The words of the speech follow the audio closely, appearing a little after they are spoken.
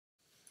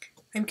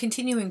I'm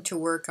continuing to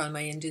work on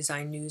my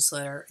InDesign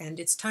newsletter, and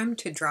it's time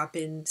to drop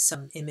in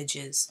some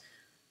images.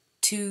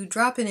 To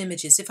drop in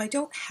images, if I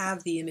don't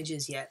have the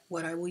images yet,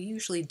 what I will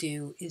usually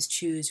do is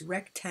choose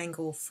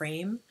rectangle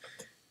frame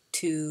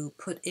to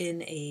put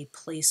in a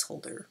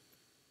placeholder.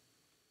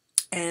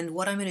 And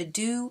what I'm going to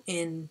do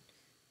in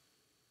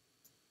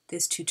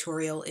this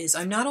tutorial is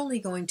I'm not only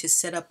going to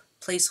set up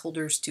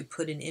placeholders to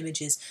put in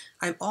images,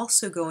 I'm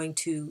also going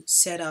to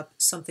set up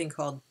something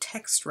called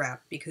text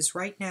wrap, because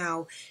right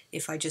now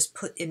if I just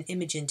put an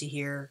image into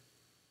here,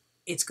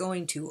 it's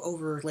going to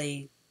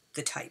overlay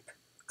the type.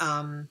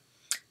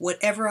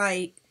 Whatever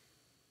I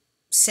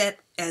set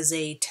as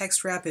a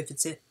text wrap, if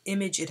it's an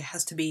image, it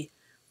has to be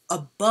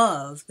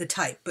above the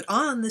type, but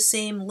on the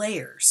same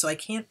layer. So I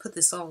can't put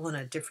this all on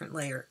a different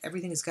layer.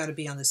 Everything has got to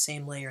be on the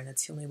same layer, and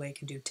that's the only way I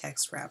can do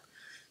text wrap.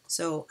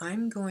 So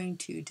I'm going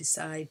to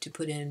decide to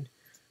put in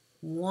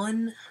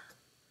one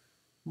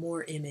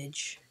more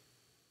image.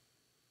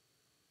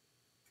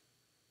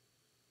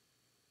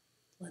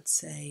 Let's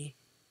say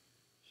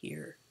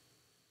here.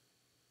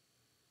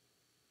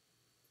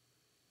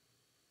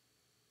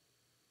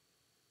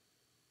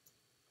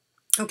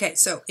 Okay,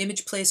 so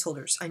image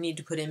placeholders. I need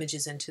to put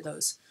images into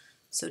those.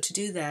 So to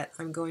do that,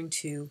 I'm going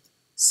to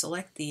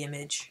select the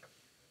image,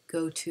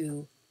 go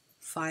to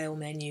File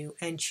menu,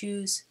 and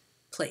choose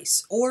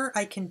Place. Or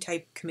I can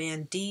type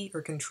Command D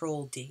or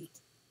Control D.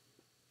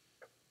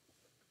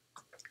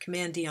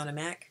 Command D on a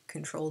Mac,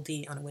 Control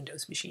D on a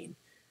Windows machine.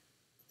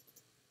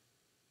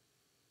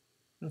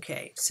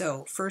 Okay,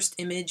 so first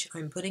image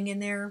I'm putting in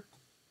there.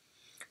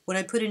 When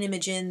I put an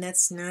image in,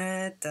 that's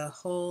not the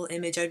whole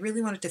image. I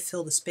really want it to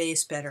fill the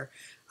space better.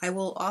 I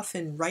will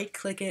often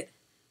right-click it,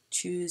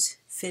 choose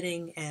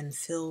Fitting, and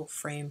Fill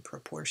Frame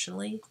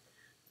Proportionally.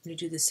 I'm going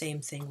to do the same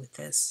thing with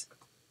this.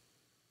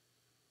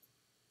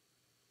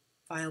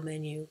 File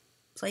menu,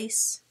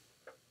 Place.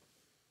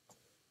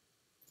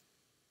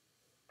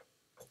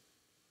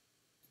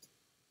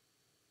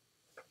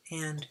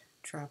 And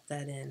drop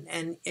that in.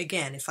 And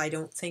again, if I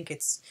don't think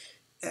it's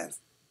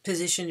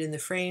positioned in the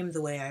frame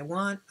the way I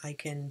want, I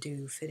can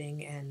do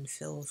Fitting and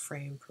Fill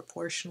Frame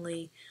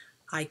Proportionally.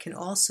 I can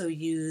also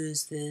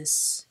use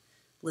this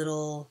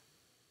little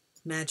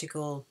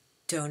magical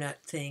donut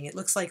thing. It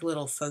looks like a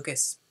little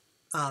focus.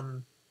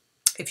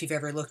 If you've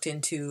ever looked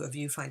into a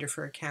viewfinder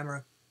for a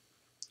camera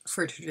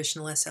for a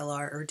traditional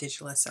SLR or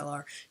digital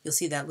SLR, you'll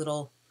see that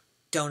little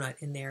donut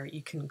in there.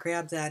 You can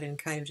grab that and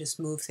kind of just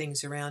move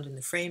things around in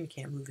the frame. You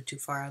can't move it too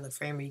far out of the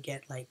frame or you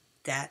get like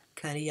that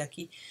kind of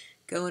yucky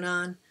going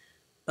on.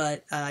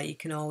 But you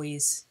can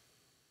always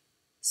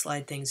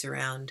slide things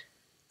around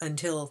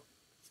until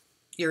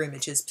your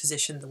image is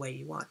positioned the way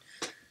you want.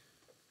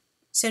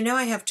 So now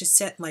I have to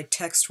set my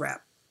text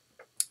wrap.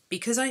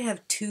 Because I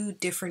have two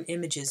different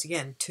images,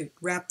 again, to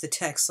wrap the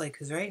text, like,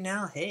 because right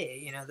now, hey,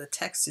 you know, the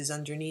text is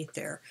underneath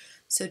there.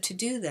 So to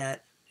do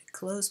that, I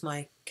close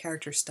my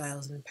character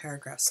styles and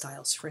paragraph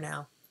styles for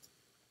now,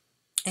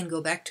 and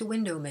go back to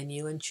Window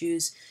menu and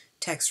choose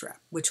Text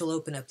Wrap, which will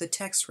open up the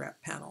Text Wrap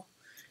panel.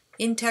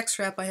 In Text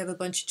Wrap, I have a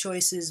bunch of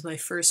choices. My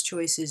first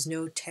choice is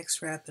no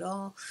text wrap at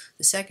all.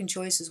 The second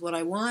choice is what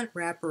I want,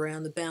 wrap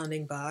around the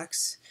bounding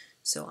box.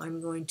 So I'm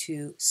going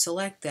to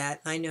select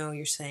that. I know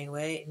you're saying,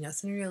 wait,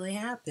 nothing really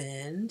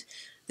happened.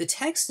 The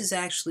text is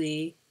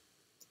actually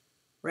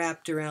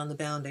wrapped around the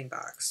bounding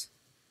box.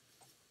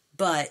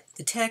 But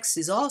the text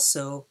is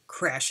also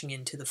crashing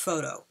into the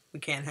photo. We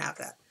can't have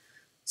that.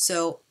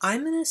 So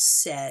I'm going to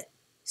set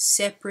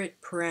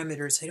separate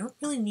parameters. I don't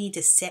really need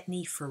to set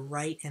any for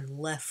right and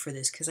left for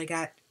this because I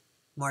got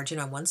margin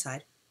on one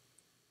side,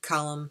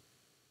 column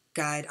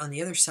guide on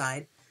the other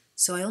side.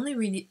 So I only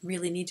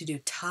really need to do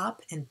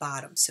top and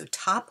bottom. So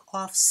top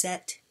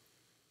offset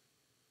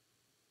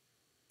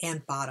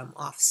and bottom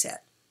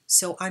offset.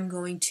 So I'm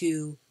going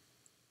to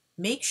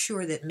make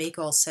sure that make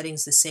all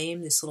settings the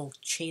same. This little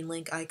chain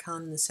link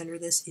icon in the center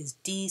of this is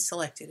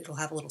deselected. It'll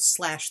have a little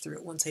slash through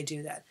it once I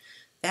do that.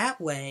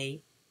 That way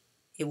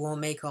it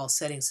won't make all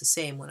settings the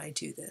same when I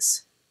do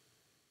this.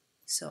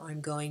 So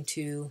I'm going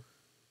to,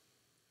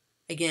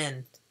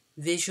 again,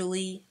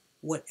 visually,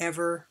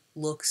 whatever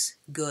looks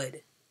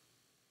good,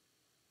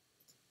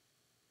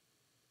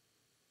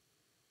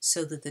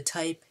 so that the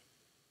type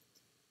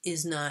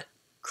is not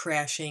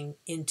crashing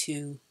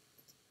into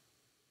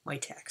my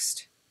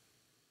text.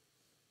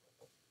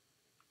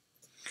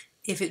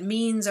 If it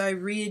means I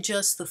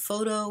readjust the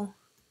photo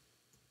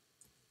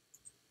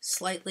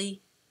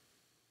slightly,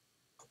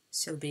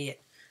 so be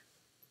it.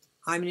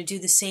 I'm going to do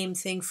the same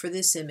thing for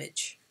this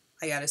image.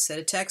 I got to set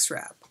a text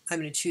wrap. I'm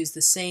going to choose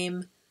the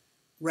same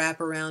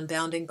wrap around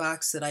bounding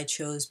box that I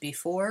chose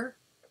before.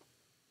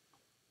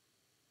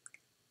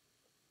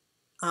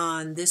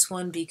 On this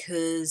one,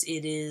 because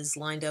it is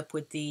lined up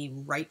with the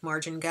right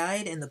margin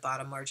guide and the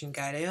bottom margin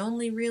guide, I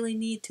only really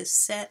need to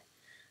set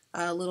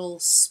a little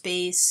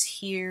space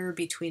here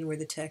between where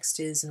the text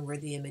is and where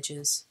the image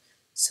is.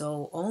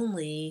 So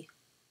only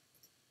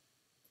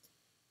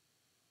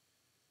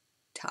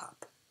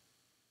top.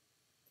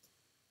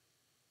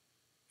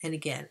 And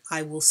again,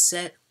 I will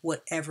set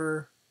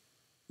whatever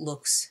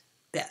looks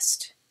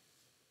best.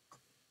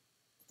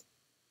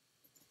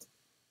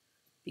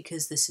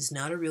 Because this is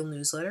not a real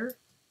newsletter,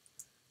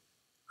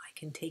 I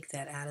can take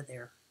that out of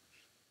there.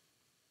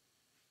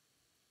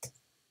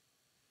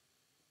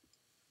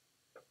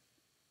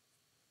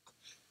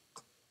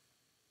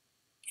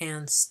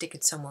 And stick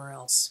it somewhere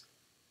else.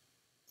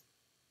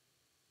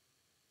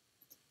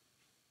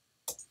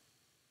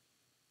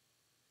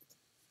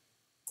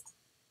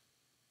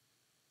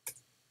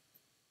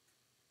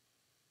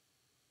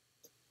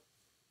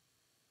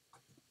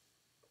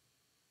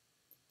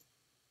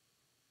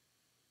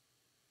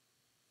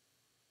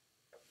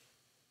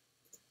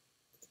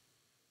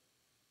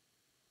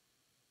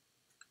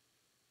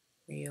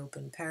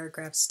 Reopen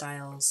paragraph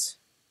styles.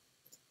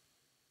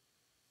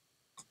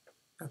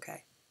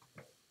 Okay.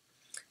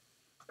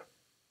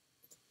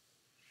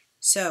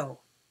 So,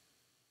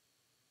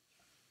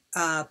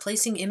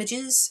 placing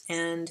images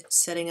and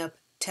setting up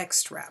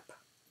text wrap.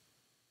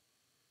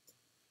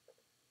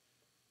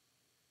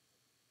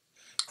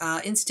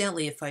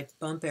 Incidentally, if I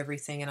bump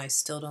everything and I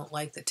still don't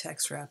like the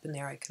text wrap in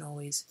there, I can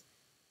always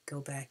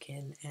go back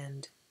in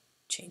and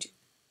change it.